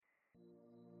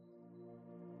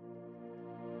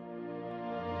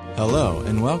Hello,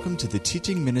 and welcome to the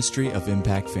teaching ministry of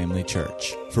Impact Family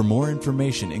Church. For more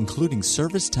information, including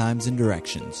service times and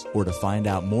directions, or to find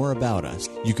out more about us,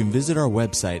 you can visit our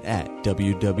website at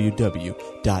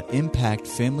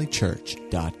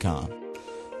www.impactfamilychurch.com.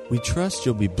 We trust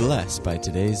you'll be blessed by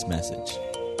today's message.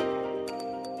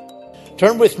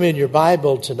 Turn with me in your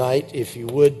Bible tonight, if you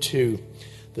would, to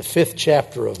the 5th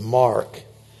chapter of Mark.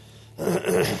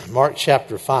 Mark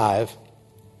chapter 5.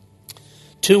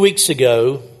 2 weeks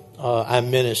ago, I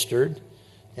ministered,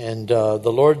 and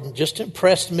the Lord just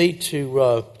impressed me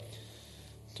to.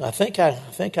 I think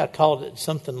I called it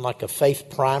something like a faith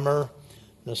primer.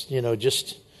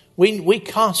 We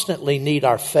constantly need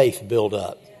our faith built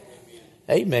up.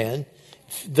 Amen.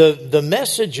 The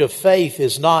message of faith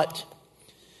is not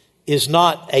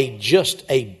just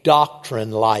a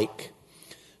doctrine like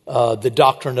the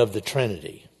doctrine of the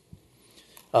Trinity.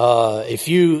 If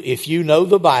you know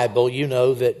the Bible, you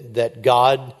know that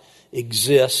God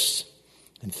exists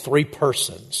in three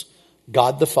persons: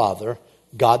 God the Father,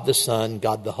 God the Son,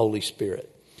 God the Holy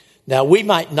Spirit. Now, we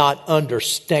might not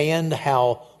understand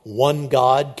how one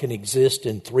God can exist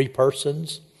in three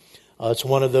persons. It's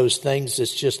one of those things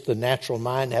that's just the natural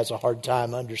mind has a hard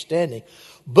time understanding.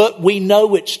 But we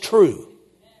know it's true.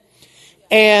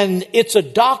 And it's a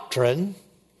doctrine.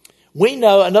 We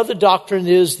know another doctrine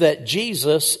is that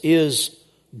Jesus is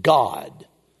God.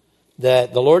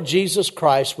 That the Lord Jesus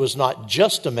Christ was not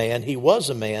just a man, he was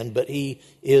a man, but he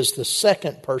is the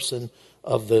second person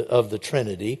of the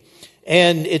Trinity.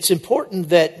 And it's important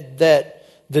that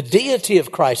the deity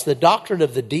of Christ, the doctrine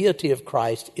of the deity of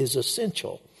Christ, is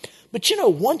essential. But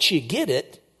once you get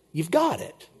it, you've got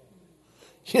it.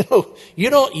 You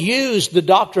don't use the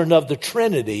doctrine of the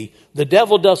Trinity. The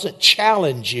devil doesn't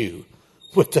challenge you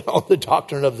with the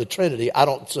doctrine of the Trinity, I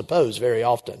don't suppose, very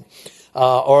often.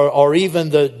 Or even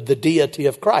the deity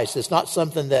of Christ. It's not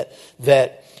something that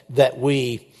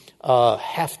we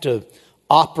have to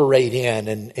operate in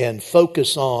and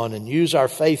focus on and use our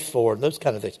faith for and those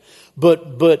kind of things.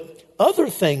 But other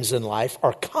things in life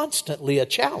are constantly a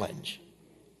challenge.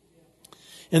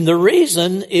 And the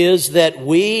reason is that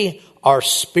we are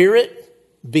spirit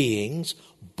beings,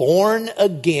 born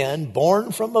again,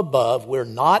 born from above. We're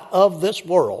not of this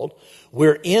world.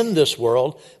 We're in this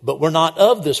world, but we're not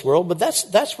of this world. But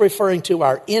that's referring to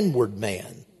our inward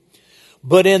man.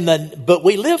 But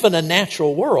we live in a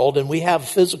natural world, and we have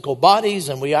physical bodies,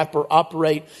 and we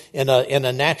operate in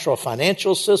a natural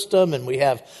financial system, and we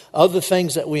have other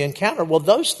things that we encounter. Well,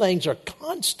 those things are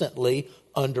constantly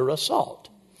under assault.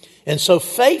 And so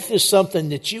faith is something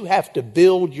that you have to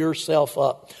build yourself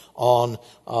up on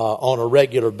a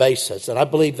regular basis. And I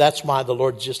believe that's why the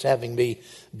Lord's just having me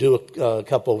do a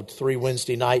couple, 3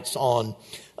 Wednesday nights on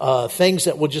things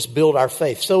that will just build our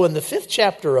faith. So in the 5th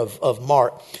chapter of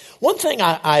Mark, one thing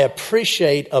I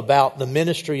appreciate about the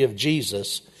ministry of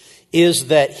Jesus is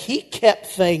that he kept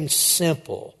things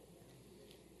simple.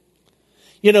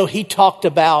 He talked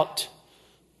about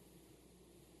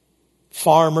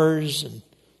farmers and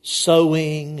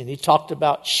sowing, and he talked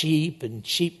about sheep and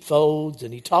sheepfolds,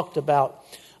 and he talked about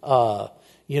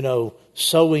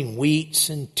sowing wheats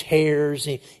and tares.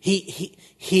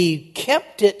 He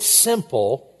kept it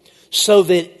simple so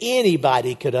that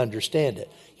anybody could understand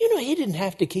it. He didn't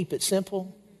have to keep it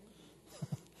simple.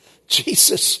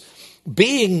 Jesus,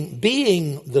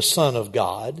 being the Son of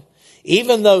God,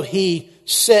 even though he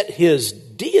set his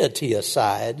deity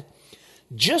aside,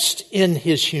 just in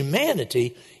his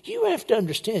humanity, you have to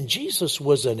understand, Jesus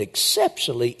was an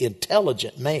exceptionally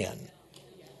intelligent man.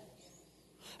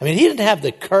 I mean, he didn't have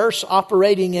the curse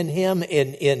operating in him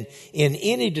in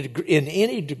any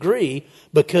degree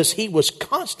because he was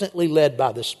constantly led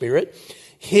by the Spirit.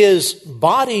 His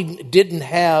body didn't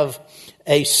have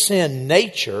a sin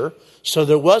nature, so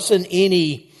there wasn't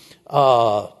any.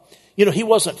 He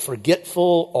wasn't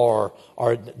forgetful or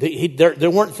there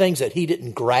weren't things that he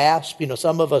didn't grasp.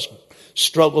 Some of us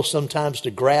struggle sometimes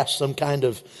to grasp some kind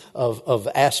of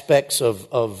aspects of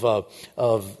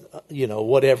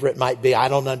whatever it might be. I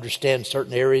don't understand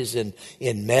certain areas in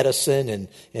medicine and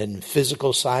in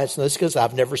physical science, and that's because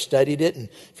I've never studied it. And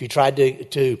if you tried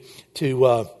to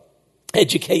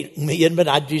educate me in it,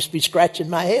 I'd just be scratching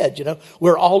my head.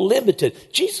 We're all limited.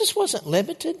 Jesus wasn't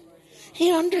limited.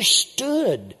 He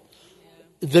understood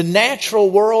the natural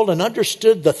world and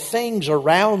understood the things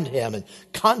around him and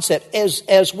concept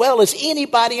as well as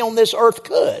anybody on this earth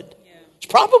could. Yeah. It's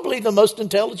probably the most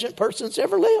intelligent person that's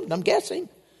ever lived, I'm guessing.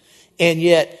 And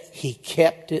yet he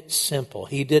kept it simple.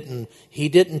 He didn't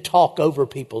talk over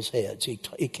people's heads. He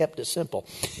kept it simple.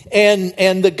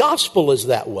 And the gospel is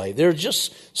that way. They're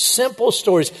just simple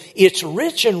stories. It's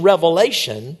rich in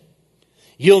revelation,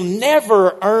 You'll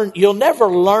never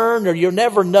learn, or you'll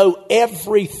never know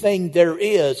everything there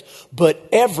is, but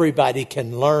everybody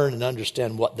can learn and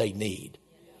understand what they need.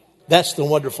 That's the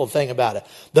wonderful thing about it.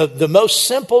 The most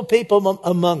simple people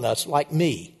among us, like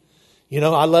me,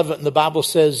 I love it. And the Bible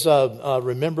says,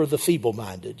 remember the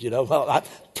feeble-minded. Well,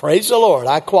 praise the Lord,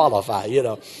 I qualify.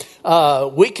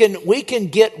 We can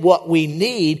get what we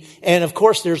need, and of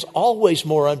course, there's always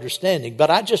more understanding. But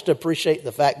I just appreciate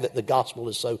the fact that the gospel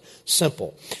is so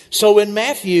simple. So in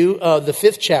Matthew, the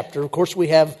 5th chapter, of course, we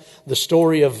have the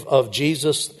story of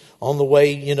Jesus on the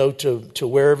way, to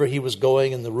wherever he was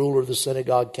going, and the ruler of the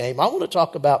synagogue came. I want to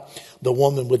talk about the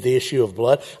woman with the issue of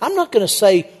blood. I'm not going to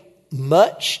say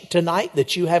much tonight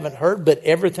that you haven't heard, but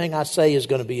everything I say is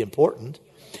going to be important.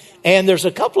 And there's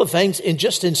a couple of things in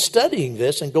studying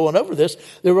this and going over this,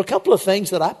 there were a couple of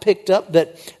things that I picked up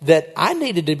that I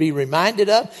needed to be reminded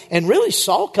of, and really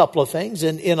saw a couple of things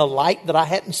in a light that I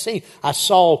hadn't seen. I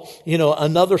saw,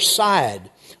 another side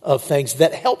of things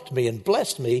that helped me and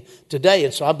blessed me today.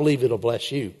 And so I believe it'll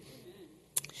bless you.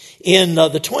 In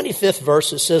the 25th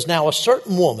verse, it says, now a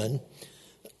certain woman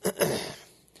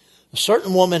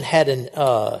had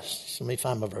let me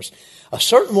find my verse. A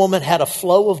certain woman had a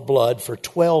flow of blood for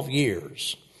 12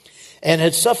 years and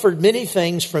had suffered many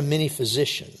things from many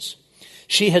physicians.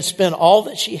 She had spent all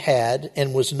that she had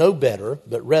and was no better,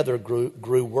 but rather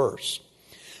grew worse.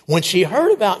 When she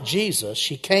heard about Jesus,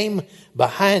 she came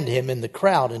behind him in the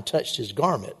crowd and touched his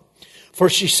garment. For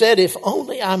she said, if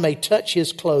only I may touch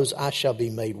his clothes, I shall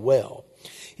be made well.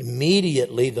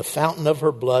 Immediately the fountain of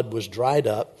her blood was dried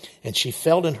up, and she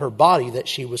felt in her body that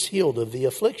she was healed of the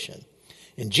affliction.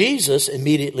 And Jesus,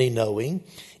 immediately knowing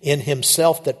in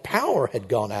himself that power had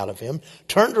gone out of him,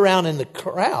 turned around in the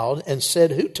crowd and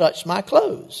said, who touched my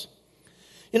clothes?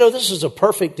 This is a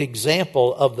perfect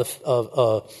example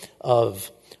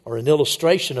or an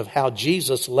illustration of how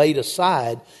Jesus laid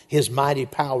aside his mighty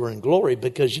power and glory,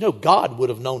 because, God would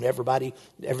have known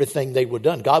everything they would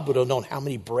have done. God would have known how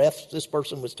many breaths this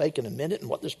person was taking a minute and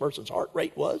what this person's heart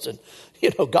rate was. And,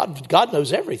 God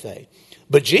knows everything.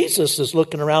 But Jesus is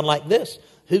looking around like this.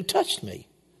 Who touched me?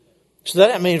 So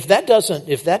if that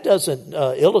doesn't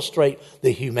illustrate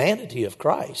the humanity of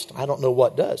Christ, I don't know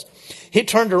what does. He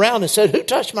turned around and said, who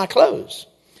touched my clothes?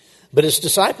 But his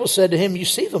disciples said to him, you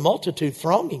see the multitude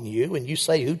thronging you, and you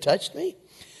say, who touched me?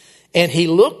 And he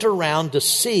looked around to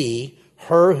see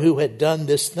her who had done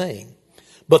this thing.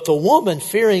 But the woman,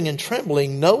 fearing and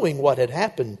trembling, knowing what had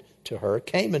happened to her,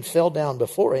 came and fell down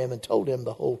before him and told him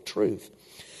the whole truth.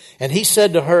 And he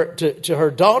said to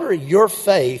her, daughter, your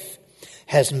faith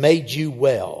has made you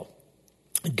well.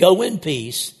 Go in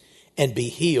peace and be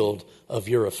healed of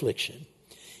your affliction.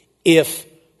 If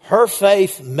her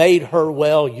faith made her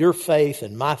well, your faith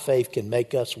and my faith can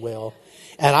make us well.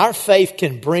 And our faith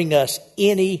can bring us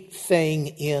anything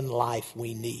in life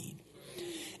we need.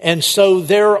 And so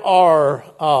there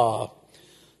are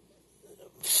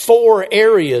 4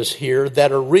 areas here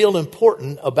that are real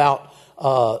important about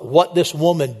what this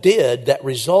woman did that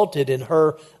resulted in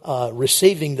her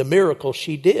receiving the miracle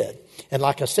she did. And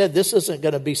like I said,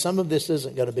 some of this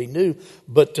isn't going to be new,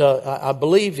 but I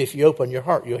believe if you open your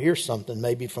heart, you'll hear something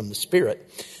maybe from the Spirit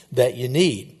that you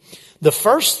need. The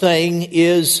first thing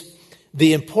is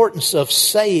the importance of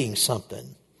saying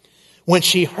something. When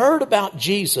she heard about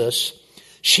Jesus,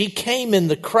 she came in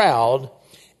the crowd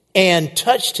and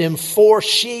touched him, for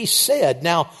she said.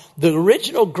 Now, the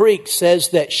original Greek says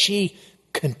that she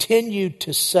continued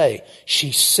to say.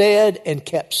 She said and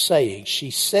kept saying.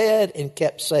 She said and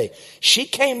kept saying. She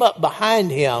came up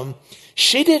behind him.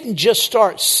 She didn't just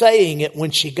start saying it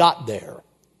when she got there.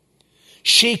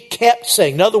 She kept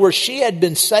saying. In other words, she had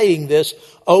been saying this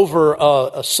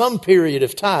over some period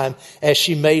of time as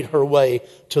she made her way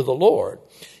to the Lord.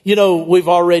 We've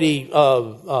already,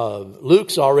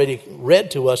 Luke's already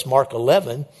read to us Mark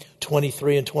 11,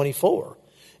 23 and 24.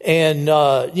 And,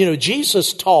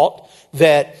 Jesus taught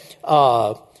that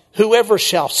whoever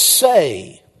shall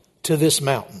say to this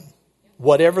mountain,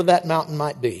 whatever that mountain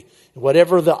might be,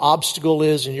 whatever the obstacle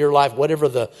is in your life, whatever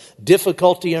the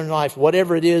difficulty in your life,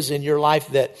 whatever it is in your life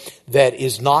that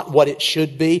is not what it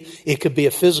should be. It could be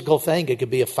a physical thing. It could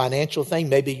be a financial thing.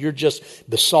 Maybe you're just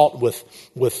besought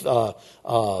with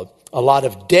a lot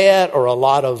of debt, or a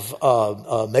lot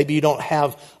of, maybe you don't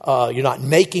have, you're not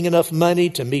making enough money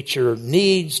to meet your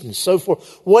needs and so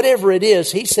forth. Whatever it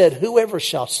is, he said, whoever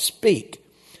shall speak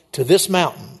to this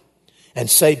mountain and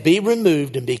say, be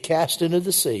removed and be cast into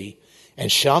the sea, and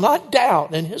shall not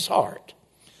doubt in his heart,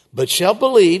 but shall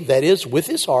believe, that is, with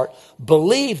his heart,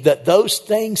 believe that those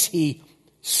things he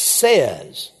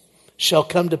says shall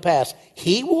come to pass.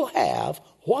 He will have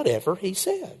whatever he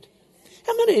said.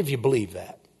 How many of you believe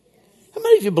that? How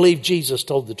many of you believe Jesus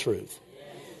told the truth?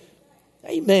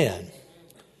 Amen.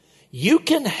 You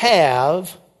can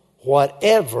have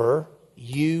whatever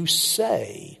you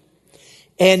say.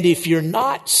 And if you're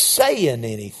not saying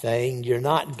anything, you're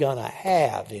not going to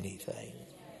have anything.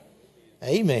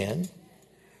 Amen.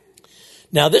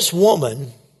 Now, this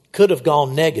woman could have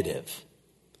gone negative.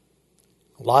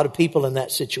 A lot of people in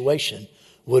that situation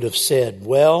would have said,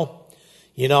 well,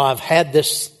 I've had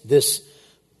this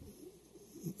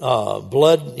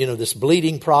blood, this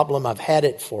bleeding problem. I've had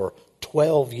it for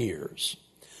 12 years.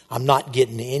 I'm not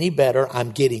getting any better.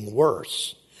 I'm getting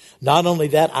worse. Not only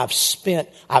that,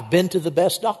 I've been to the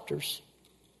best doctors.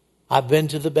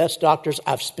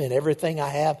 I've spent everything I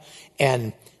have,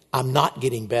 and I'm not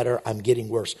getting better. I'm getting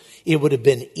worse. It would have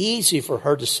been easy for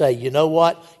her to say, you know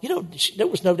what? There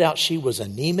was no doubt she was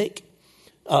anemic,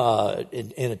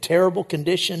 in a terrible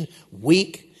condition,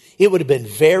 weak. It would have been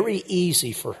very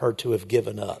easy for her to have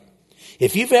given up.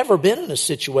 If you've ever been in a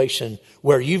situation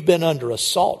where you've been under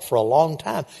assault for a long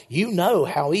time, you know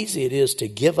how easy it is to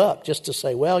give up, just to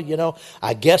say, well,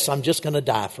 I guess I'm just going to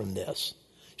die from this.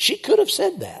 She could have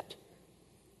said that.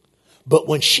 But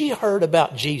when she heard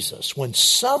about Jesus, when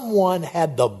someone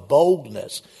had the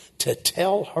boldness to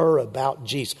tell her about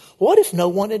Jesus, what if no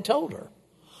one had told her?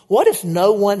 What if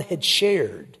no one had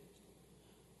shared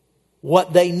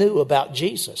what they knew about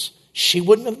Jesus? She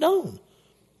wouldn't have known.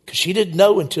 Because she didn't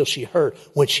know until she heard.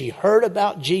 When she heard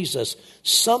about Jesus,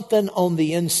 something on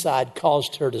the inside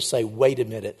caused her to say, wait a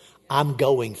minute, I'm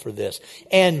going for this.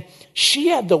 And she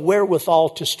had the wherewithal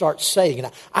to start saying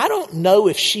it. I don't know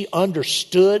if she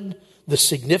understood the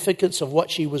significance of what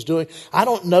she was doing. I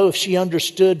don't know if she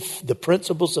understood the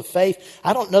principles of faith.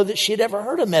 I don't know that she'd ever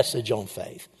heard a message on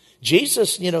faith.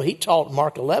 Jesus, he taught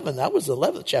Mark 11. That was the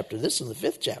 11th chapter. This is the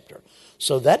 5th chapter.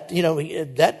 So that,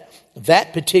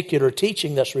 that particular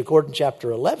teaching that's recorded in chapter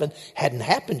 11 hadn't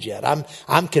happened yet.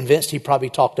 I'm convinced he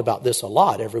probably talked about this a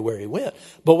lot everywhere he went.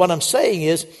 But what I'm saying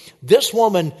is, this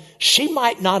woman, she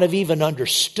might not have even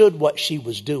understood what she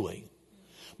was doing.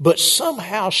 But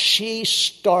somehow she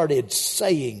started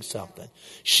saying something.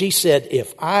 She said,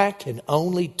 if I can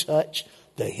only touch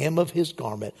the hem of his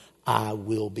garment, I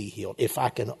will be healed. If I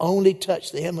can only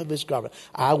touch the hem of his garment,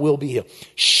 I will be healed.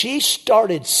 She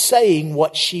started saying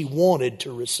what she wanted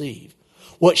to receive.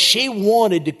 What she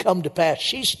wanted to come to pass.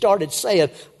 She started saying,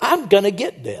 I'm going to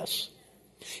get this.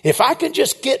 If I can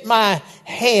just get my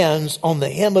hands on the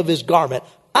hem of his garment,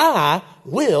 I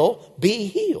will be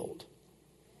healed.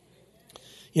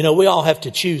 We all have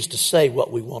to choose to say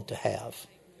what we want to have.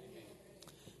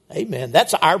 Amen.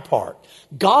 That's our part.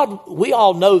 We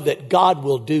all know that God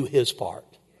will do his part.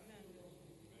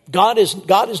 God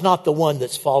is not the one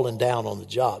that's fallen down on the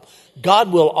job.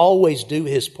 God will always do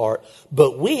his part,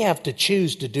 but we have to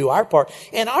choose to do our part.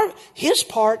 And his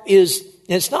part is,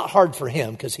 and it's not hard for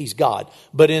him because he's God,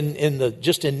 but in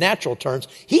natural terms,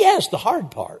 he has the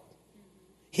hard part.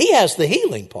 He has the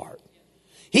healing part.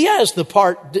 He has the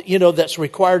part, that's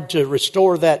required to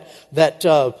restore that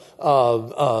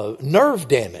nerve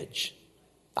damage.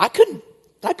 I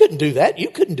couldn't do that. You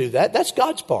couldn't do that. That's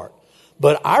God's part.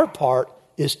 But our part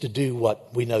is to do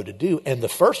what we know to do. And the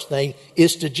first thing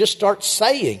is to just start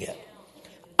saying it.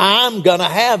 I'm going to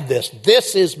have this.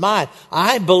 This is mine.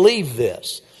 I believe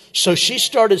this. So she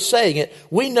started saying it.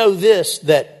 We know this,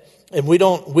 and we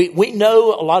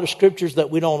know a lot of scriptures that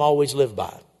we don't always live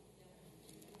by.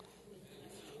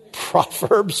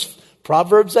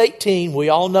 Proverbs 18, we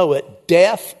all know it.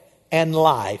 Death and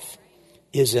life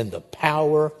is in the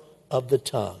power of the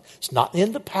tongue. It's not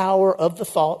in the power of the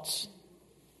thoughts.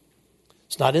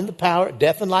 It's not in the power.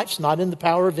 Death and life is not in the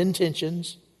power of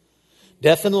intentions.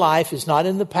 Death and life is not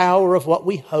in the power of what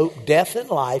we hope. Death and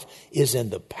life is in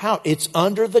the power. It's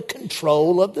under the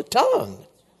control of the tongue.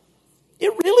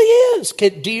 It really is.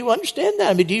 Do you understand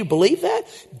that? Do you believe that?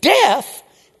 Death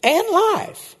and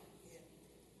life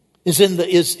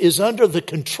is under the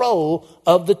control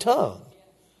of the tongue.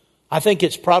 I think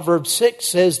it's Proverbs 6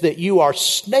 says that you are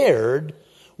snared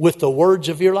with the words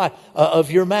of your life,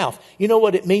 of your mouth. You know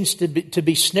what it means to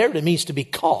be snared? It means to be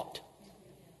caught.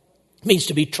 It means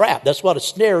to be trapped. That's what a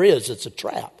snare is. It's a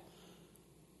trap.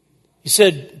 He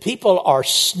said people are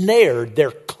snared.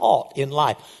 They're caught in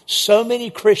life. So many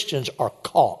Christians are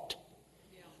caught.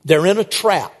 They're in a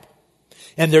trap.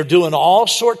 And they're doing all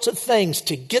sorts of things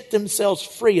to get themselves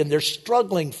free. And they're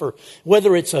struggling for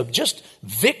whether it's just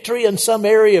victory in some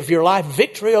area of your life,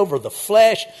 victory over the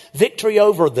flesh, victory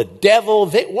over the devil,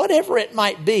 whatever it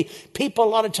might be. People a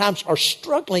lot of times are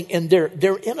struggling and they're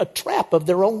in a trap of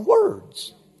their own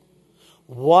words.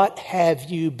 What have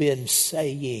you been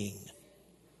saying?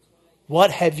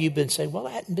 What have you been saying? Well,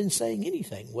 I hadn't been saying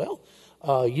anything. Well,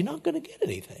 you're not going to get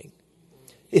anything.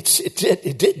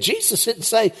 Jesus didn't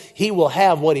say he will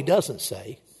have what he doesn't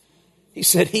say. He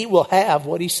said he will have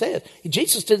what he said.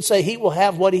 Jesus didn't say he will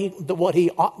have what he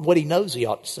knows he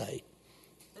ought to say.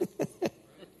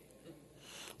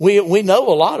 We know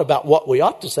a lot about what we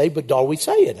ought to say, but are we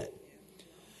saying it?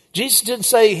 Jesus didn't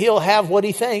say he'll have what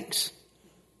he thinks.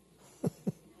 He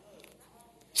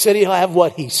said he'll have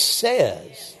what he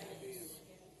says.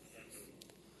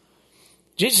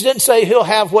 Jesus didn't say he'll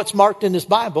have what's marked in his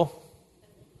Bible.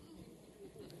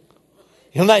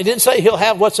 He didn't say he'll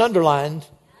have what's underlined.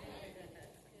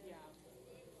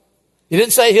 He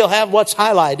didn't say he'll have what's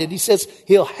highlighted. He says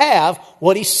he'll have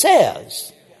what he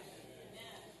says.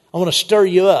 I want to stir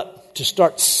you up to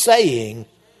start saying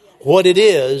what it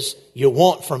is you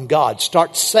want from God.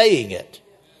 Start saying it.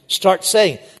 Start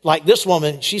saying. Like this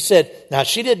woman, she said, now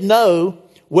she didn't know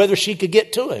whether she could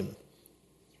get to him.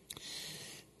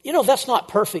 You know, that's not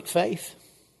perfect faith.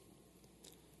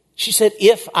 She said,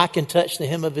 if I can touch the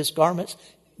hem of his garment.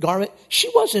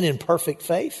 She wasn't in perfect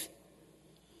faith.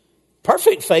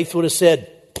 Perfect faith would have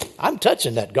said, I'm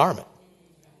touching that garment.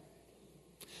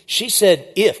 She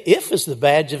said, if is the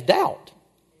badge of doubt.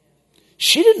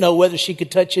 She didn't know whether she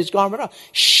could touch his garment or not.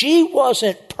 She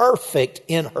wasn't perfect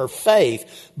in her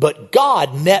faith, but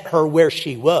God met her where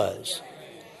she was.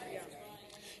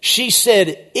 She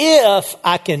said, if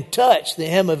I can touch the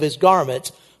hem of his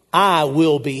garments, I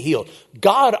will be healed.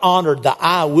 God honored the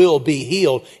I will be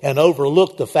healed and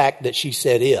overlooked the fact that she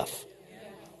said if.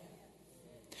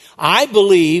 I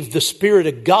believe the Spirit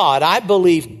of God, I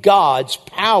believe God's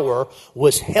power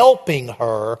was helping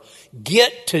her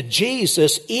get to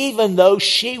Jesus even though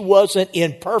she wasn't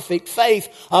in perfect faith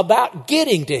about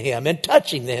getting to him and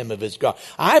touching the hem of his garment.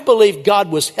 I believe God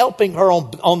was helping her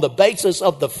on the basis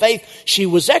of the faith she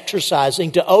was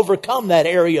exercising to overcome that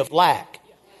area of lack.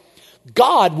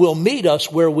 God will meet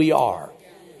us where we are.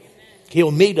 He'll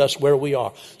meet us where we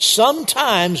are.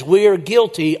 Sometimes we are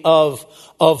guilty of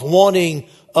wanting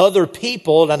other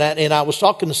people, and I was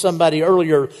talking to somebody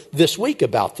earlier this week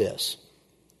about this.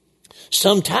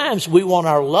 Sometimes we want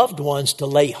our loved ones to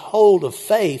lay hold of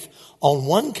faith on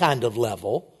one kind of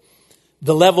level,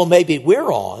 the level maybe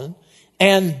we're on,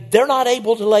 and they're not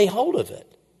able to lay hold of it.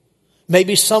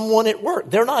 Maybe someone at work,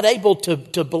 they're not able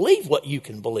to believe what you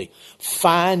can believe.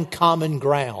 Find common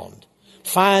ground.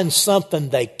 Find something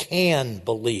they can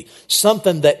believe,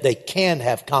 something that they can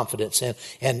have confidence in,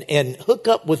 and hook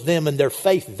up with them in their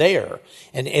faith there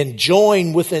and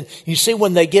join within. You see,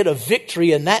 when they get a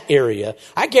victory in that area,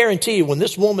 I guarantee you when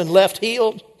this woman left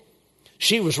healed,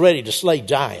 she was ready to slay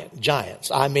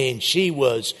giants. I mean, she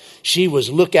was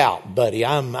look out, buddy.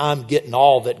 I'm getting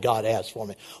all that God has for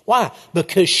me. Why?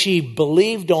 Because she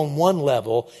believed on one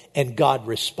level and God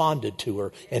responded to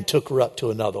her and took her up to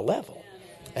another level.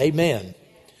 Amen.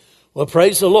 Well,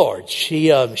 praise the Lord. She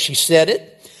said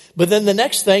it, but then the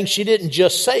next thing, she didn't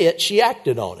just say it, she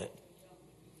acted on it.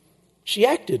 She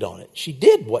acted on it. She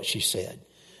did what she said.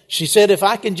 She said, if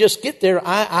I can just get there,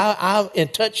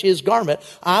 and touch his garment,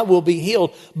 I will be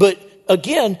healed. But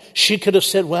again, she could have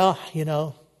said, well,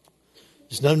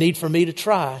 there's no need for me to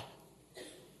try.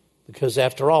 Because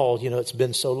after all, it's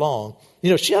been so long.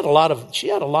 She had a lot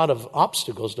of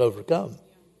obstacles to overcome.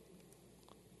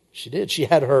 She did. She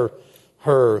had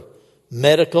her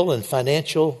medical and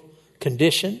financial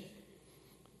condition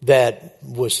that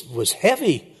was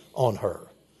heavy on her.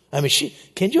 I mean,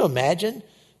 can you imagine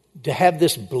to have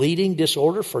this bleeding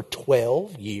disorder for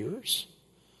 12 years?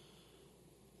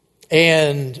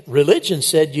 And religion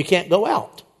said you can't go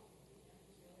out.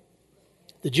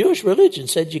 The Jewish religion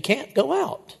said you can't go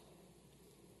out.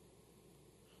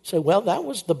 So, well, that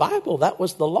was the Bible. That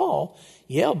was the law.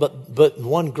 Yeah, but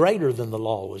one greater than the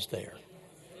law was there.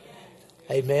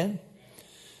 Amen.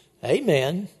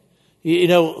 Amen.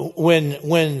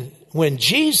 When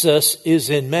Jesus is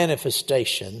in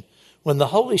manifestation, when the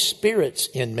Holy Spirit's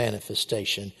in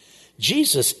manifestation,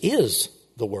 Jesus is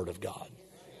the Word of God.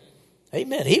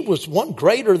 Amen. He was one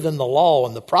greater than the law,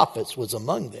 and the prophets was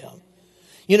among them.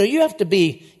 You have to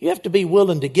be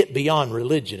willing to get beyond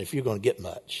religion if you're going to get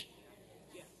much.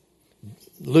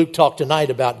 Luke talked tonight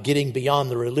about getting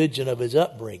beyond the religion of his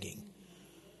upbringing.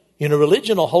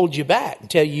 Religion will hold you back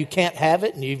and tell you can't have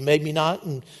it and you maybe not,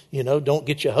 and, don't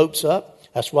get your hopes up.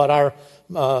 That's what our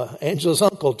Angela's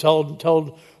uncle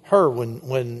told her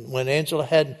when Angela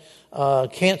had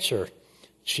cancer.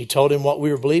 She told him what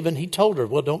we were believing. He told her,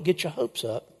 well, don't get your hopes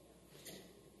up.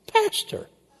 Pastor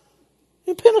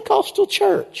in Pentecostal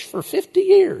church for 50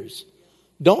 years.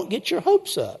 Don't get your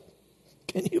hopes up.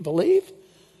 Can you believe?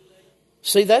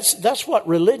 See, that's what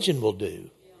religion will do.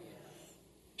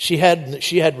 She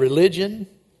had religion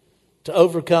to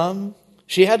overcome.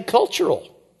 She had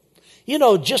cultural.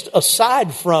 Just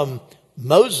aside from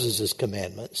Moses'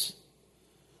 commandments,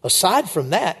 aside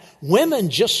from that, women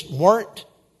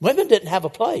didn't have a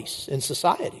place in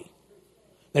society.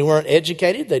 They weren't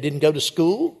educated. They didn't go to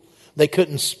school. They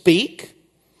couldn't speak.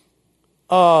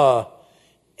 And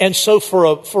so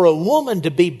for a woman to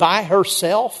be by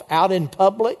herself out in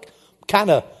public,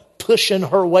 kind of pushing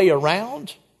her way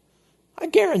around, I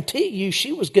guarantee you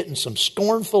she was getting some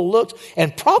scornful looks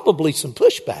and probably some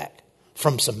pushback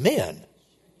from some men.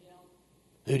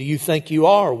 Who do you think you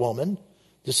are, woman?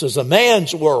 This is a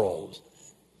man's world.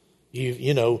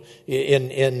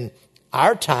 In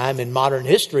our time in modern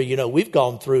history, we've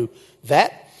gone through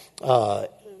that,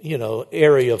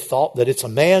 area of thought that it's a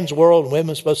man's world and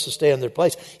women's supposed to stay in their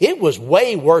place. It was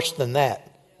way worse than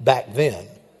that back then.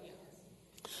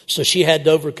 So she had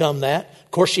to overcome that.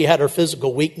 Of course, she had her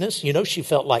physical weakness. She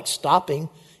felt like stopping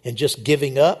and just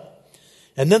giving up.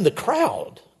 And then the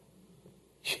crowd.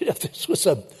 This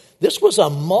was a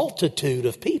multitude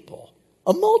of people.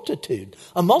 A multitude.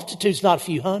 A multitude's not a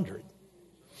few hundred.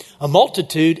 A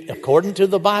multitude, according to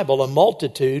the Bible, a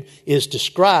multitude is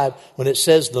described when it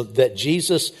says that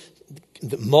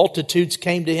the multitudes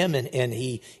came to him and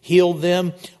he healed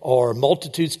them, or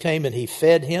multitudes came and he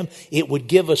fed him. It would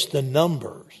give us the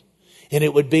numbers. And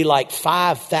it would be like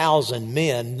 5,000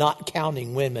 men, not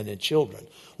counting women and children.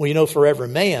 Well, for every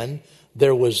man,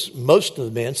 there was most of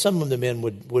the men. Some of the men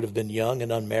would have been young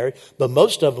and unmarried, but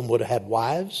most of them would have had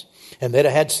wives, and they'd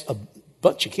have had a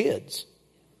bunch of kids.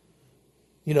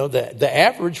 The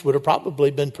average would have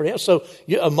probably been pretty. So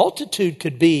a multitude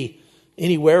could be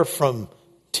anywhere from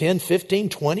 10, 15,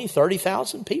 20,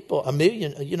 30,000 people, a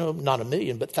million, not a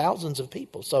million, but thousands of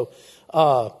people. So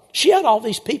she had all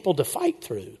these people to fight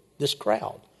through, this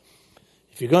crowd.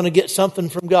 If you're going to get something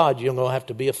from God, you're going to have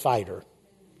to be a fighter.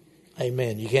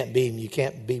 Amen. You can't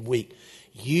be weak.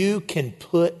 You can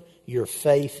put your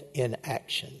faith in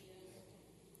action.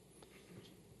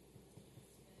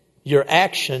 Your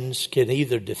actions can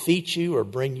either defeat you or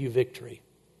bring you victory.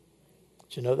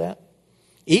 Did you know that?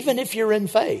 Even if you're in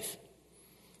faith,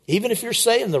 even if you're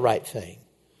saying the right thing,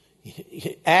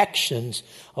 actions,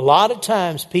 a lot of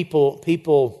times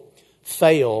people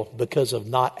fail because of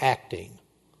not acting.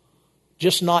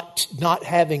 Just not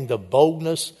having the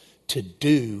boldness to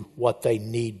do what they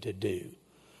need to do.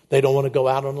 They don't want to go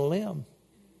out on a limb.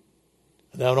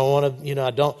 They don't want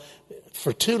to,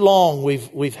 for too long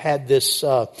we've had this,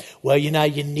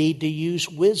 you need to use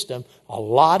wisdom. A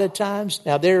lot of times,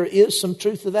 now there is some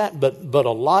truth to that, but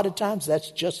a lot of times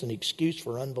that's just an excuse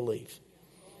for unbelief.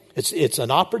 It's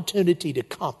an opportunity to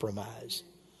compromise.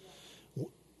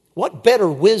 What better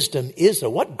wisdom is there?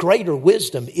 What greater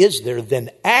wisdom is there than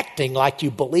acting like you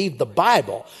believe the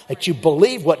Bible, that you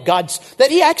believe that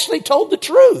He actually told the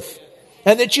truth,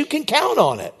 and that you can count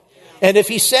on it. And if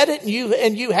He said it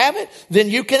and you have it, then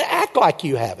you can act like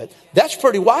you have it. That's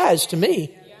pretty wise to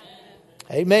me.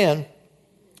 Amen.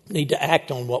 We need to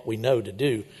act on what we know to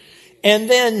do. And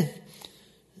then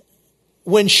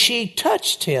when she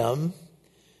touched Him,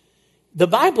 the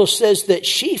Bible says that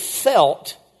she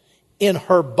felt in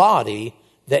her body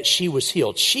that she was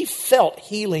healed. She felt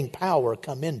healing power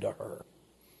come into her.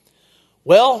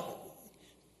 Well,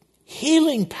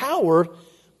 healing power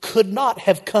could not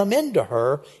have come into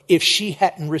her if she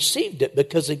hadn't received it.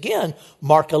 Because again,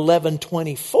 Mark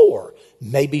 11:24,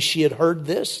 maybe she had heard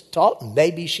this taught,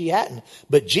 maybe she hadn't.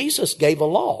 But Jesus gave a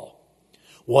law.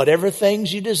 Whatever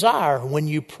things you desire when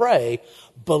you pray,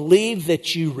 believe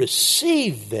that you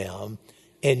receive them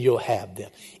and you'll have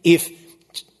them.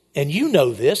 And you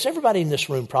know this, everybody in this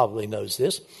room probably knows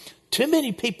this. Too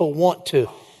many people want to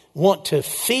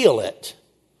feel it.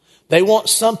 They want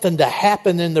something to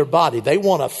happen in their body. They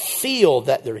want to feel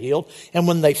that they're healed. And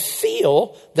when they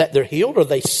feel that they're healed, or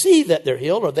they see that they're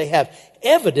healed, or they have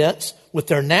evidence with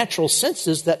their natural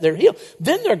senses that they're healed,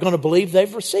 then they're going to believe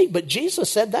they've received. But Jesus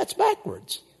said that's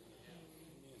backwards.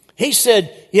 He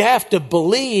said you have to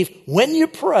believe when you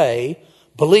pray,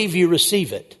 believe you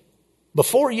receive it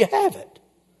before you have it.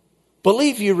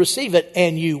 Believe you receive it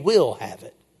and you will have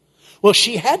it. Well,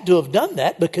 she had to have done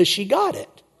that because she got it.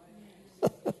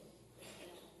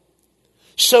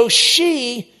 So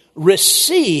she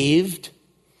received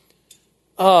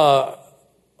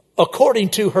according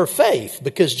to her faith,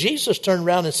 because Jesus turned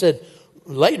around and said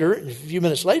later, a few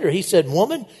minutes later, He said,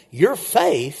 "Woman, your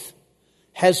faith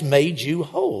has made you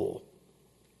whole."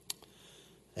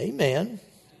 Amen.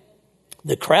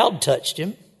 The crowd touched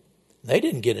Him. They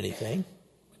didn't get anything.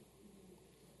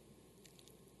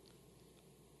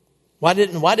 Why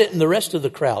didn't the rest of the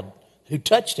crowd who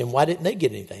touched him, why didn't they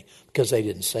get anything? Because they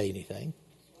didn't say anything.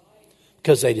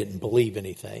 Because they didn't believe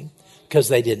anything. Because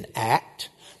they didn't act.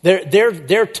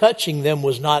 Their touching them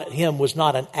was not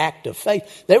an act of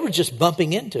faith. They were just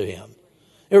bumping into him.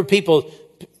 There were people,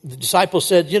 the disciples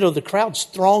said, the crowd's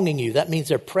thronging you. That means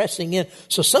they're pressing in.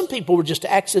 So some people were just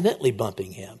accidentally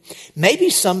bumping him. Maybe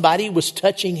somebody was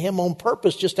touching him on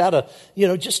purpose just out of,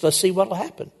 just let's see what'll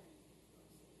happen.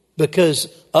 Because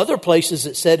other places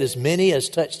it said as many as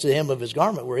touched the hem of his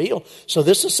garment were healed. So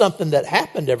this is something that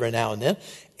happened every now and then.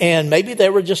 And maybe they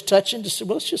were just touching to say,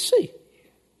 well, let's just see.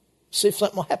 See if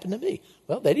something will happen to me.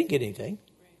 Well, they didn't get anything.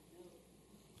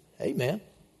 Amen.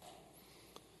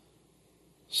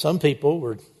 Some people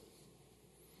were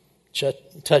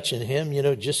touching him,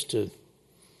 just to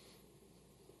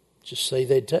say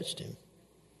they'd touched him.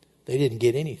 They didn't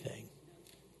get anything.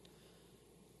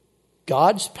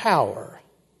 God's power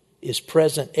is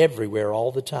present everywhere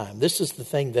all the time. This is the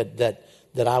thing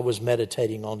that I was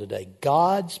meditating on today.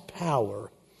 God's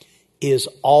power is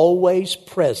always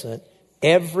present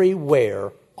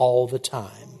everywhere all the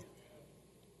time.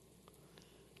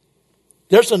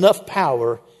 There's enough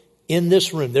power in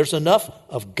this room. There's enough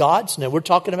of God's. Now we're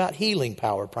talking about healing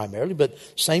power primarily, but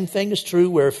same thing is true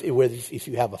where if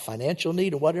you have a financial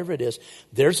need or whatever it is,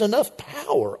 there's enough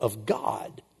power of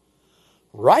God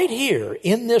right here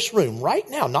in this room, right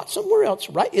now, not somewhere else,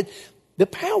 the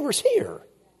power's here.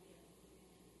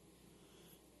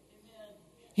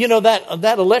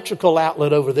 That electrical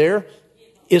outlet over there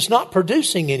is not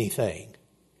producing anything,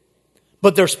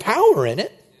 but there's power in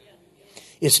it.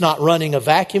 It's not running a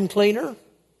vacuum cleaner.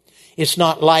 It's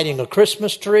not lighting a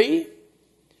Christmas tree.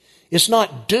 It's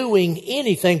not doing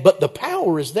anything, but the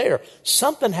power is there.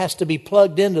 Something has to be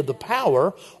plugged into the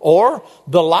power, or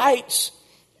the lights.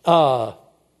 Are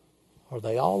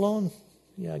they all on?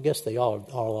 Yeah, I guess they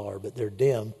all are, but they're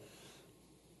dim.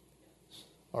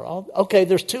 Okay,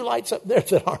 there's 2 lights up there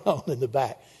that aren't on in the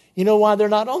back. You know why they're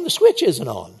not on? The switch isn't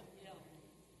on.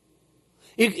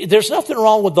 There's nothing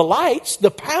wrong with the lights.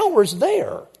 The power's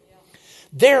there.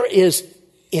 There is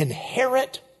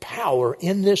inherent power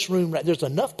in this room. There's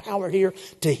enough power here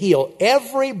to heal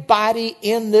everybody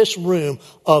in this room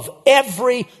of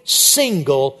every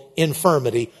single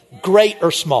infirmity, great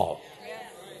or small.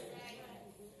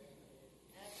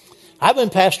 I've been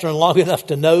pastoring long enough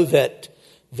to know that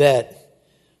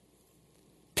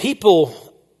people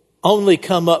only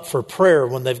come up for prayer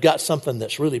when they've got something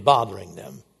that's really bothering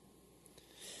them.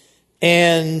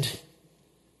 And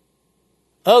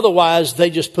otherwise, they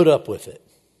just put up with it.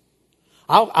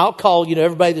 I'll call,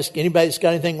 anybody that's got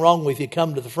anything wrong with you,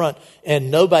 come to the front,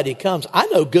 and nobody comes. I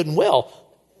know good and well,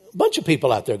 a bunch of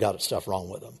people out there got stuff wrong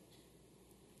with them.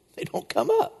 They don't come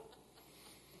up.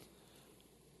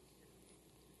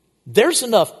 There's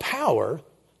enough power.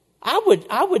 I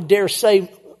would dare say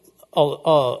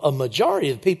a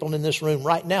majority of the people in this room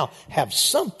right now have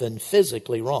something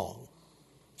physically wrong.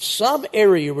 Some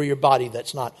area of your body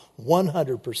that's not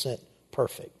 100%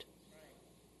 perfect.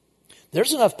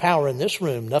 There's enough power in this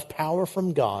room, enough power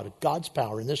from God, God's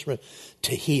power in this room,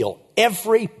 to heal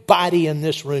everybody in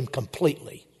this room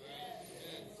completely.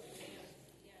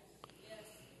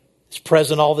 It's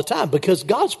present all the time because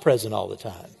God's present all the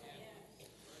time.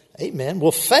 Amen.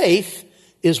 Well, faith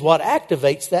is what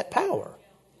activates that power.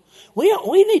 We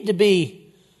need to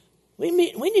be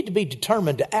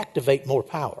determined to activate more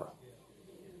power.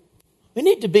 We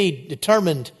need to be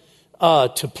determined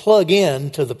to plug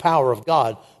in to the power of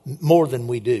God more than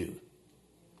we do.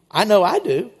 I know I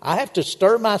do. I have to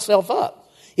stir myself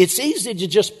up. It's easy to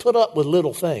just put up with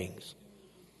little things.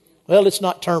 Well, it's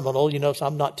not terminal, so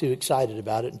I'm not too excited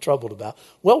about it and troubled about it.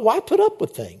 Well, why put up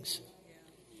with things?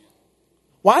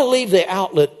 Why leave the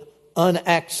outlet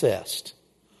unaccessed?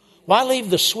 Why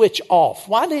leave the switch off?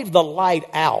 Why leave the light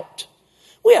out?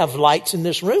 We have lights in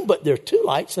this room, but there are 2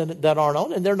 lights that aren't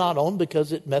on, and they're not on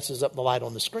because it messes up the light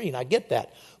on the screen. I get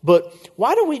that. But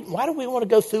why do we want to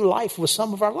go through life with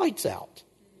some of our lights out?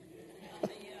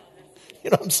 You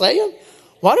know what I'm saying?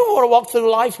 Why do we want to walk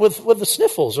through life with the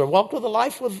sniffles, or walk through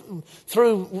life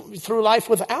through life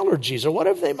with allergies, or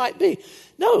whatever they might be?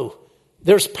 No,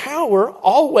 there's power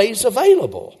always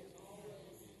available,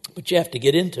 but you have to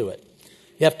get into it.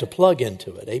 You have to plug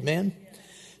into it. Amen.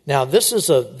 Now, this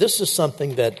is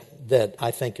something that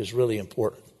I think is really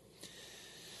important.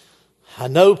 I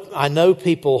know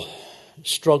people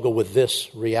struggle with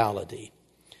this reality.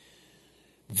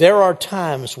 There are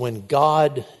times when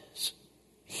God's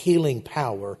healing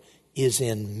power is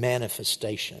in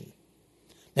manifestation.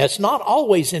 Now, it's not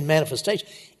always in manifestation.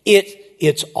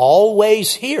 It's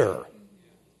always here.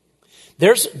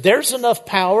 There's enough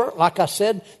power, like I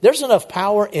said, there's enough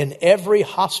power in every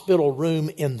hospital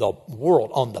room in the world,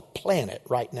 on the planet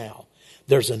right now.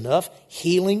 There's enough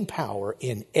healing power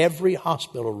in every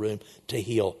hospital room to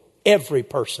heal every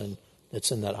person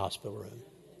that's in that hospital room.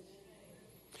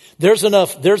 There's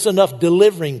enough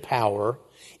delivering power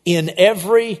in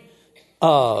every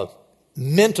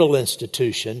mental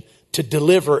institution to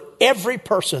deliver every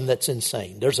person that's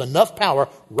insane. There's enough power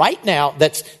right now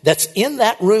that's in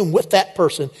that room with that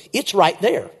person. It's right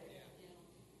there.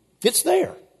 It's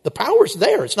there. The power's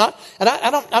there. It's not, and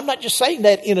I'm not just saying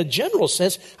that in a general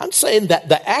sense. I'm saying that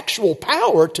the actual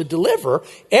power to deliver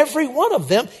every one of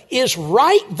them is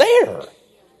right there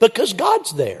because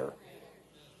God's there.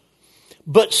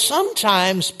 But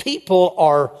sometimes people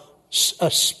are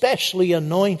especially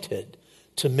anointed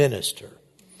to minister.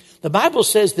 The Bible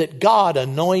says that God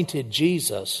anointed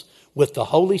Jesus with the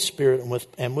Holy Spirit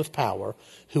and with power,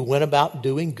 who went about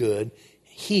doing good,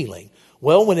 healing.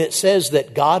 Well, when it says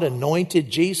that God anointed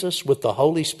Jesus with the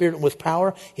Holy Spirit and with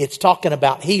power, it's talking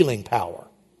about healing power.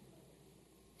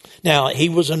 Now, he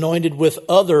was anointed with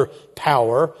other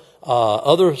power,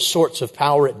 other sorts of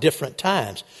power at different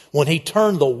times. When he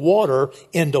turned the water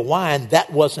into wine,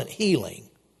 that wasn't healing.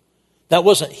 That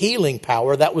wasn't healing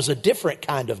power. That was a different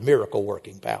kind of miracle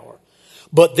working power.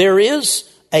 But there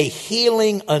is a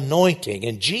healing anointing,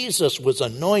 and Jesus was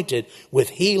anointed with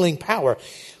healing power.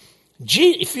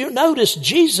 If you notice,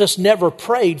 Jesus never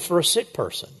prayed for a sick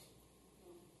person.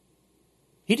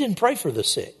 He didn't pray for the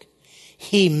sick.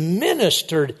 He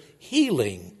ministered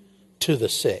healing to the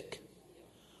sick.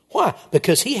 Why?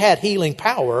 Because he had healing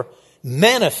power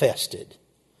manifested.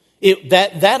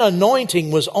 That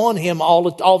anointing was on him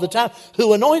all the time.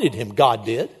 Who anointed him? God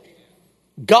did.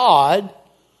 God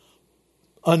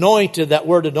anointed. That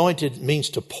word anointed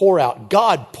means to pour out.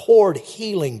 God poured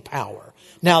healing power.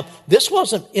 Now, this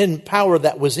wasn't in power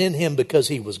that was in him because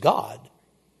he was God.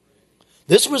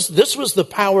 This was the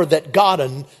power that God.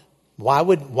 And why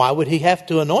would he have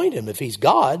to anoint him if he's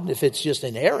God? If it's just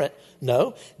inherent?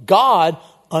 No. God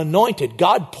anointed.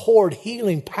 God poured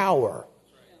healing power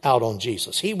out on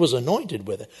Jesus. He was anointed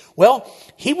with it. Well,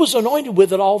 he was anointed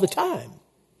with it all the time.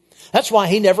 That's why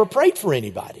he never prayed for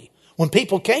anybody. When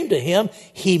people came to him,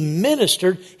 he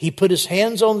ministered. He put his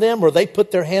hands on them or they put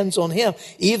their hands on him.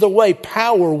 Either way,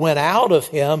 power went out of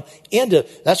him into.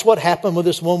 That's what happened with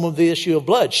this woman with the issue of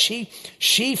blood. She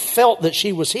felt that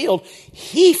she was healed.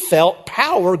 He felt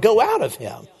power go out of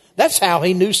him. That's how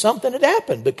he knew something had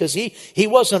happened, because he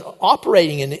wasn't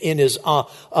operating in his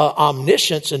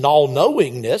omniscience and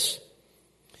all-knowingness.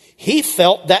 He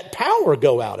felt that power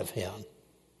go out of him.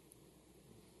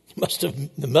 It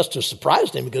must have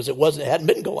surprised him, because it hadn't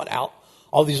been going out.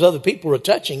 All these other people were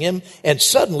touching him, and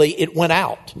suddenly it went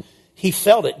out. He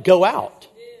felt it go out.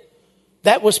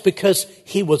 That was because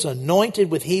he was anointed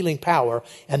with healing power,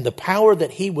 and the power that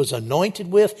he was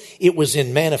anointed with, it was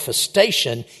in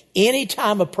manifestation.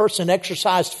 Anytime a person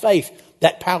exercised faith,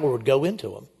 that power would go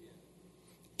into him.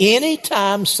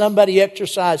 Anytime somebody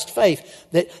exercised faith,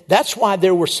 that's why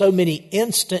there were so many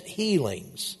instant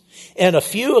healings. And a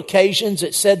few occasions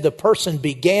it said the person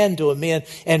began to amend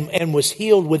and was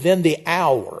healed within the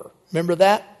hour. Remember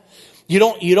that? You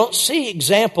don't see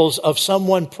examples of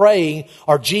someone praying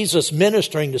or Jesus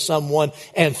ministering to someone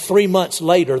and 3 months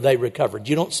later they recovered.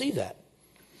 You don't see that.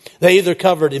 They either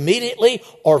recovered immediately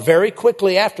or very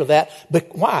quickly after that.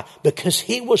 But why? Because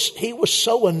he was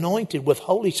so anointed with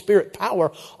Holy Spirit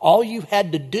power. All you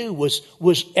had to do was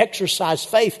exercise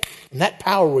faith, and that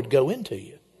power would go into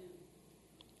you.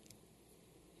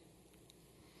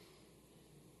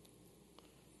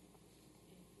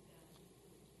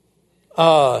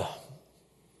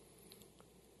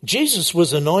 Jesus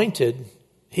was anointed.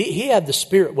 He had the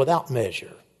Spirit without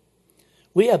measure.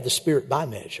 We have the Spirit by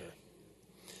measure.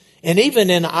 And even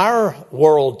in our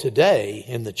world today,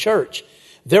 in the church,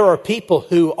 there are people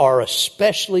who are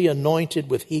especially anointed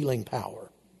with healing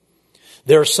power.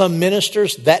 There are some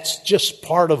ministers, that's just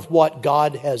part of what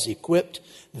God has equipped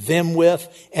them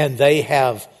with, and they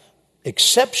have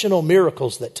exceptional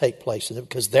miracles that take place in them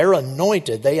because they're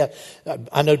anointed.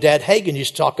 I know Dad Hagin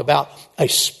used to talk about a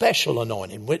special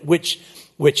anointing, which,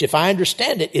 if I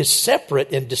understand it, is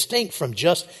separate and distinct from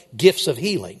just gifts of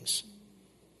healings.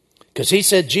 Because he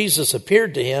said Jesus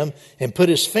appeared to him and put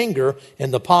his finger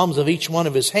in the palms of each one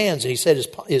of his hands, and he said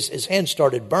his hands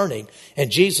started burning. And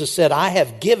Jesus said, I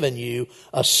have given you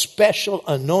a special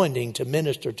anointing to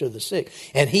minister to the sick.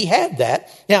 And he had that.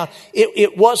 Now,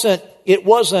 it wasn't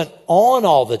on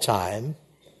all the time,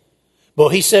 Well,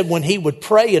 he said when he would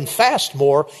pray and fast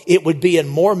more, it would be in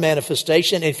more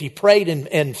manifestation. And if he prayed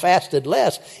and fasted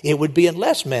less, it would be in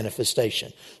less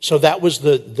manifestation. So that was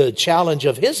the challenge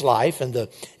of his life, and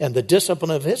the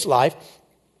discipline of his life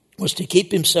was to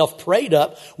keep himself prayed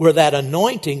up where that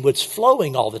anointing was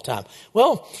flowing all the time.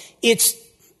 Well, it's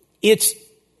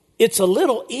a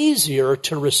little easier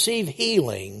to receive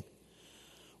healing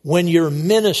when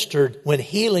when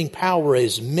healing power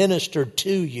is ministered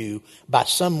to you by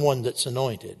someone that's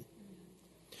anointed.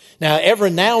 Now, every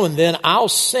now and then I'll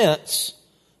sense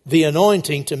the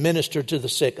anointing to minister to the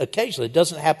sick. Occasionally, it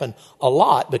doesn't happen a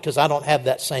lot because I don't have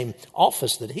that same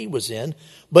office that he was in.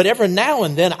 But every now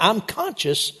and then I'm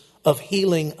conscious of a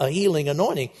healing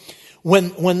anointing.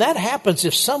 When that happens,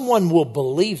 if someone will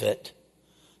believe it,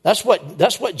 that's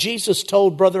what Jesus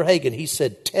told Brother Hagin. He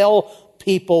said, tell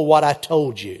people what I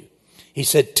told you. He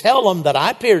said, tell them that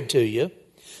I appeared to you.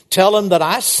 Tell them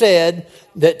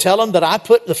that tell them that I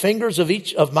put the fingers of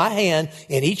each of my hand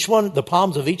in the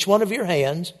palms of each one of your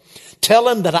hands. Tell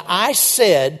them that I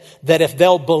said that if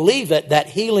they'll believe it, that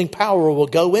healing power will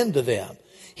go into them.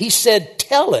 He said,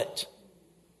 tell it.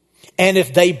 And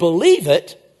if they believe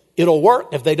it, it'll work.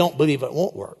 If they don't believe it, it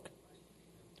won't work.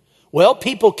 Well,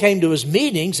 people came to his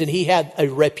meetings and he had a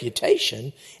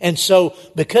reputation. And so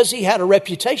because he had a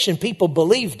reputation, people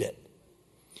believed it.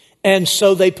 And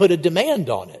so they put a demand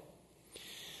on it.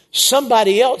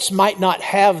 Somebody else might not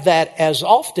have that as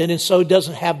often and so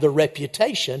doesn't have the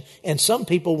reputation. And some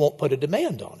people won't put a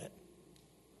demand on it.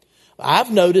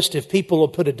 I've noticed if people will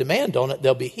put a demand on it,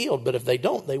 they'll be healed. But if they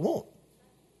don't, they won't.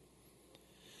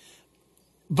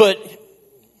 But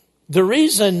the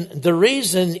reason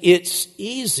it's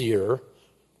easier,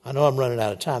 I know I'm running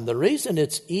out of time. The reason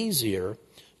it's easier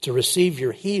to receive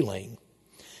your healing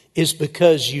is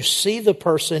because you see the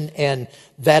person and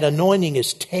that anointing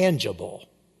is tangible.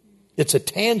 It's a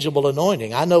tangible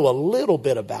anointing. I know a little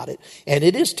bit about it, and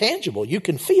it is tangible. You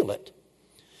can feel it.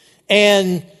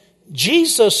 And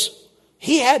Jesus,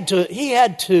 he had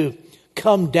to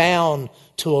come down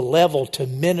to a level to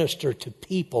minister to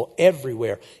people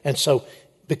everywhere. And so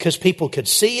because people could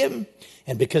see him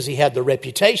and because he had the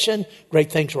reputation,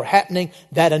 great things were happening,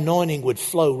 that anointing would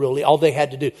flow really. All they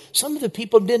had to do. Some of the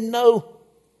people didn't know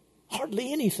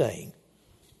hardly anything.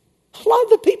 A lot of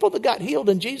the people that got healed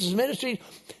in Jesus' ministry,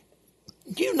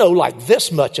 you know like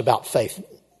this much about faith.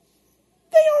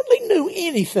 They hardly knew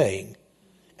anything.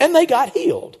 And they got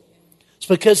healed. It's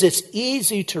because it's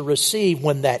easy to receive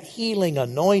when that healing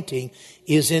anointing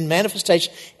is in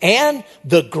manifestation. And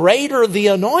the greater the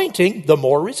anointing, the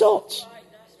more results.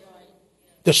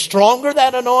 The stronger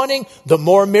that anointing, the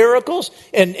more miracles.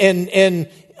 And even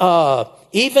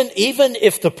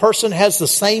if the person has the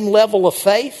same level of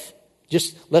faith,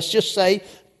 let's just say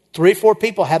 3 or 4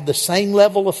 people have the same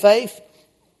level of faith.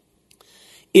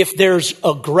 If there's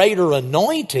a greater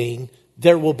anointing,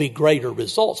 there will be greater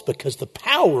results because the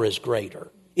power is greater.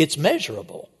 It's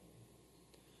measurable.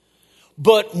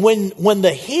 But when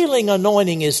the healing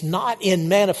anointing is not in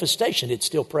manifestation, it's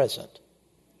still present.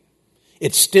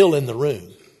 It's still in the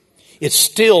room. It's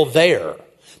still there.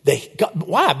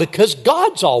 Why? Because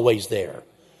God's always there.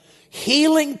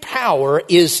 Divine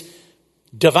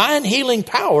healing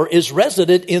power is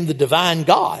resident in the divine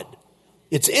God.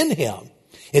 It's in Him.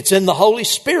 It's in the Holy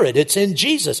Spirit. It's in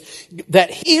Jesus.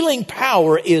 That healing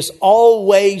power is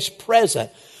always present.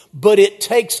 But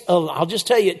I'll just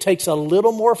tell you, it takes a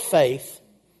little more faith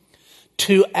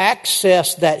to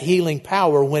access that healing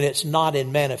power when it's not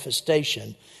in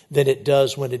manifestation than it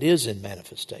does when it is in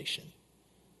manifestation.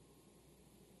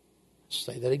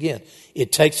 Say that again.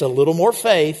 It takes a little more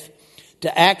faith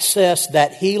to access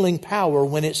that healing power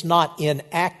when it's not in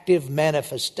active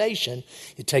manifestation.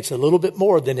 It takes a little bit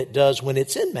more than it does when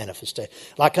it's in manifestation.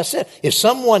 Like I said, if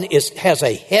someone has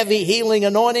a heavy healing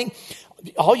anointing,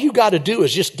 all you got to do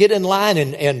is just get in line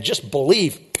and just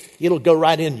believe. It'll go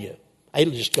right in you.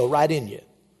 It'll just go right in you.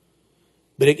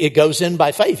 But it goes in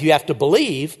by faith. You have to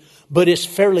believe, but it's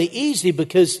fairly easy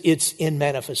because it's in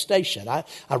manifestation.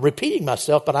 I'm repeating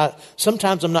myself, but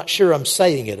sometimes I'm not sure I'm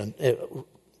saying it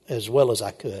as well as I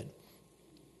could.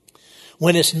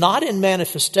 When it's not in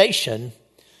manifestation,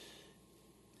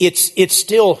 it's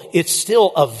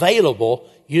still available.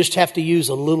 You just have to use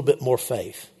a little bit more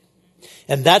faith.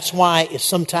 And that's why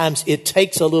sometimes it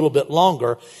takes a little bit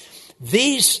longer.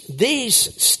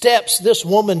 These steps this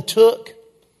woman took,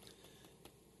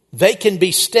 they can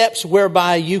be steps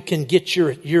whereby you can get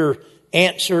your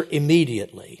answer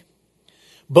immediately.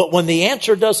 But when the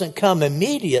answer doesn't come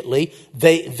immediately,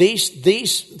 these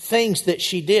things that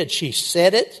she did, she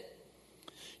said it,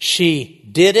 she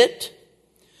did it,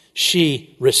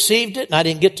 She received it, and I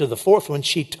didn't get to the fourth one.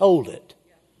 She told it.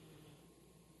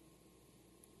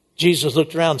 Jesus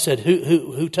looked around and said,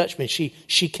 who touched me?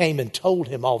 She came and told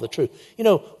him all the truth. You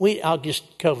know, I'll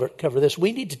just cover this.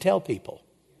 We need to tell people.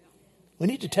 We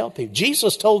need to tell people.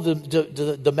 Jesus told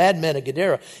the madman of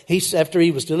Gadara, after he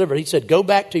was delivered, he said, go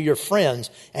back to your friends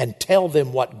and tell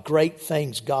them what great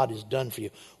things God has done for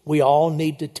you. We all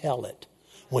need to tell it.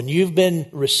 When you've been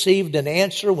received an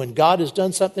answer, when God has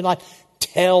done something like,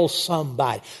 tell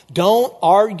somebody. Don't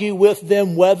argue with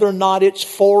them whether or not it's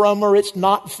for them or it's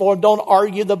not for them. Don't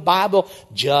argue the Bible.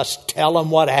 Just tell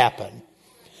them what happened.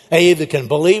 They either can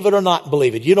believe it or not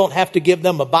believe it. You don't have to give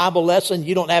them a Bible lesson.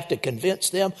 You don't have to convince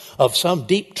them of some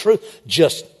deep truth.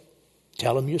 Just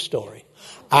tell them your story.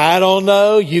 I don't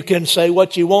know. You can say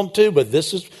what you want to, but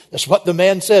that's what the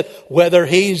man said. Whether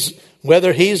he's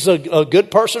a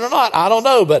good person or not, I don't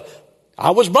know. But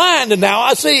I was blind and now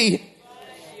I see.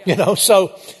 You know,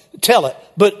 so tell it.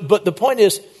 But the point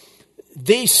is,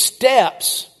 these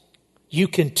steps you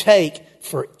can take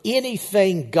for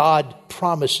anything God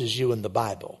promises you in the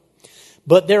Bible.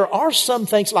 But there are some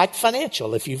things like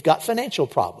financial. If you've got financial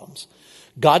problems,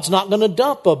 God's not going to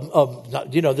dump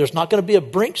there's not going to be a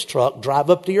Brinks truck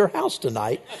drive up to your house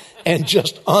tonight and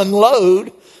just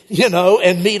unload,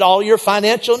 and meet all your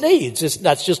financial needs.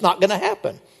 That's just not going to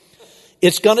happen.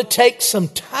 It's going to take some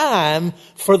time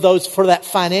for that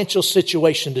financial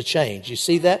situation to change. You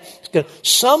see that?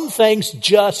 Some things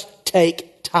just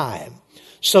take time.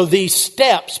 So these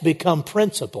steps become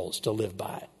principles to live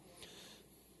by.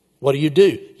 What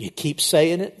do? You keep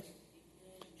saying it.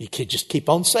 You can just keep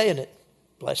on saying it.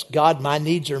 Bless God, my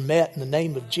needs are met in the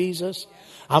name of Jesus.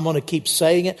 I'm going to keep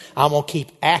saying it. I'm going to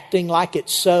keep acting like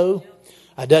it's so.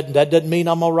 That doesn't mean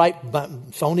I'm going to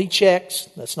write phony checks.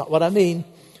 That's not what I mean.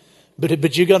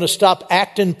 But you're going to stop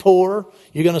acting poor.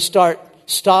 You're going to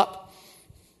stop.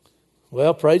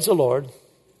 Well, praise the Lord.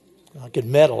 I could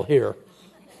meddle here.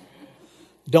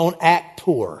 Don't act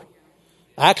poor.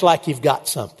 Act like you've got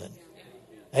something.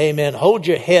 Amen. Hold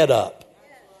your head up.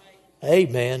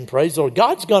 Amen. Praise the Lord.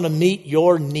 God's going to meet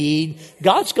your need.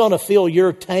 God's going to fill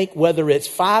your tank, whether it's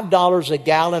 $5 a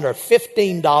gallon or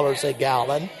 $15 a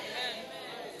gallon.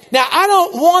 Now, I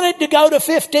don't want it to go to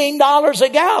 $15 a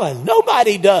gallon.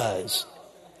 Nobody does.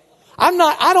 I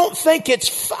don't think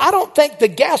the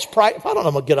gas price, I don't know if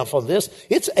I'm going to get off on this.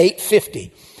 It's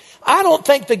 $8.50. I don't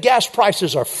think the gas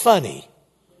prices are funny.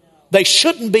 They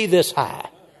shouldn't be this high.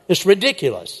 It's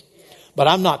ridiculous. But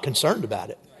I'm not concerned about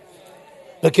it.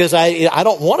 Because I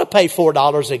don't want to pay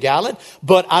 $4 a gallon,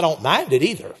 but I don't mind it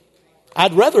either.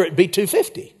 I'd rather it be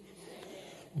 $2.50.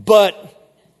 But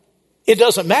it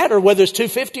doesn't matter whether it's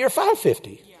 $2.50 or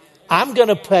 $5.50.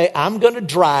 I'm going to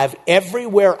drive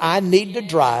everywhere I need to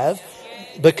drive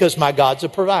because my God's a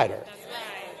provider.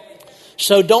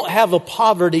 So don't have a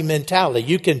poverty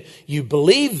mentality. You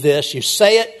believe this, you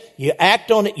say it, you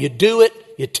act on it, you do it,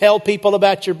 you tell people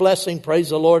about your blessing, praise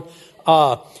the Lord.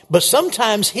 But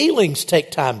sometimes healings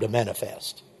take time to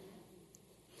manifest.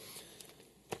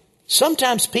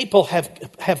 Sometimes people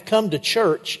have come to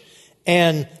church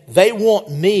and they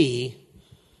want me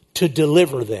to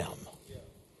deliver them.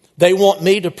 They want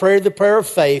me to pray the prayer of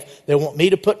faith. They want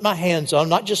me to put my hands on,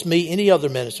 not just me, any other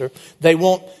minister.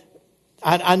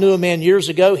 I knew a man years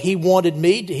ago, he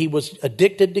was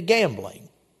addicted to gambling.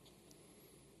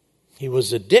 He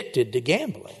was addicted to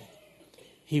gambling.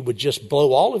 He would just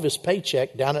blow all of his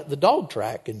paycheck down at the dog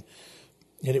track, and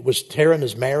it was tearing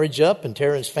his marriage up and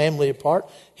tearing his family apart.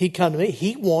 He come to me.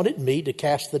 He wanted me to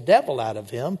cast the devil out of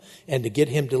him and to get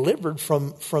him delivered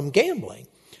from gambling.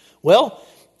 Well,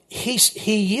 he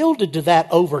yielded to that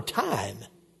over time.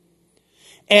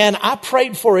 And I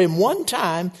prayed for him one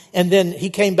time, and then he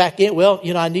came back in. Well,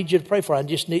 I need you to pray for him.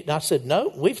 And I said,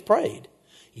 no, we've prayed.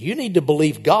 You need to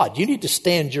believe God. You need to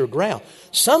stand your ground.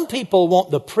 Some people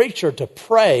want the preacher to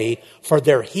pray for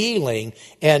their healing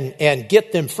and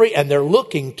get them free. And they're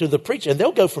looking to the preacher. And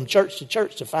they'll go from church to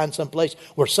church to find some place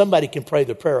where somebody can pray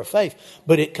the prayer of faith.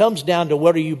 But it comes down to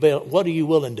what are you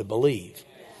willing to believe?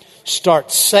 Start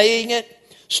saying it.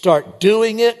 Start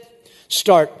doing it.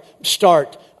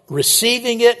 Start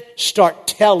receiving it. Start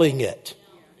telling it.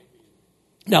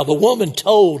 Now, the woman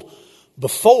told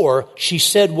before, she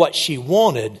said what she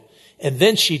wanted, and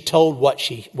then she told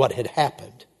what had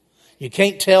happened. You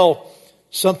can't tell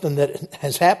something that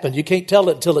has happened. You can't tell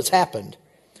it until it's happened.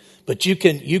 But you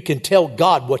can tell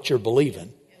God what you're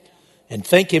believing and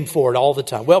thank Him for it all the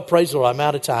time. Well, praise the Lord, I'm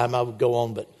out of time. I would go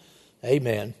on, but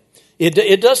amen.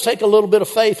 It does take a little bit of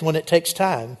faith when it takes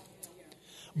time.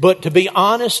 But to be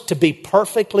honest, to be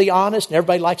perfectly honest, and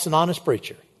everybody likes an honest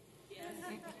preacher.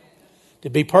 To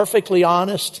be perfectly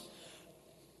honest,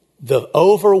 the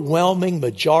overwhelming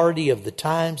majority of the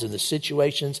times and the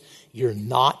situations, you're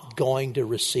not going to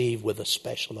receive with a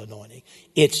special anointing.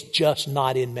 It's just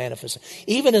not in manifestation.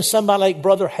 Even in somebody like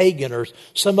Brother Hagin or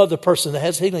some other person that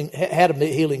had a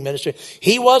healing ministry,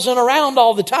 he wasn't around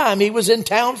all the time. He was in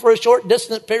town for a short,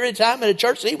 distant period of time in a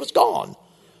church, and he was gone.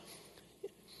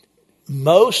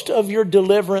 Most of your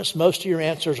deliverance, most of your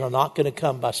answers are not going to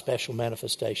come by special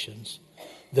manifestations.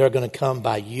 They're going to come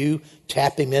by you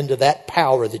tapping into that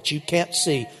power that you can't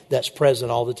see that's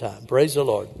present all the time. Praise the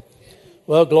Lord.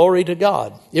 Well, glory to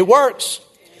God. It works.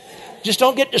 Just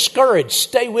don't get discouraged.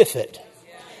 Stay with it.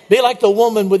 Be like the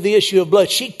woman with the issue of blood.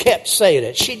 She kept saying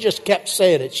it. She just kept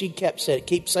saying it. She kept saying it.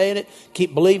 Keep saying it.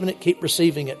 Keep believing it. Keep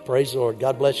receiving it. Praise the Lord.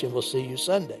 God bless you. We'll see you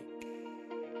Sunday.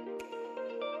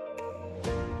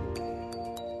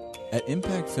 At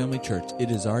Impact Family Church, it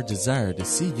is our desire to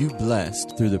see you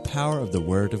blessed through the power of the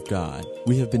Word of God.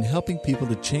 We have been helping people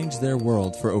to change their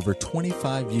world for over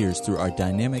 25 years through our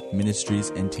dynamic ministries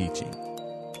and teaching.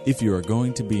 If you are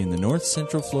going to be in the North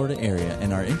Central Florida area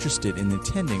and are interested in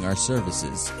attending our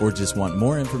services or just want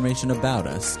more information about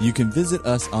us, you can visit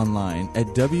us online at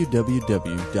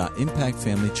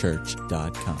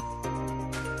www.impactfamilychurch.com.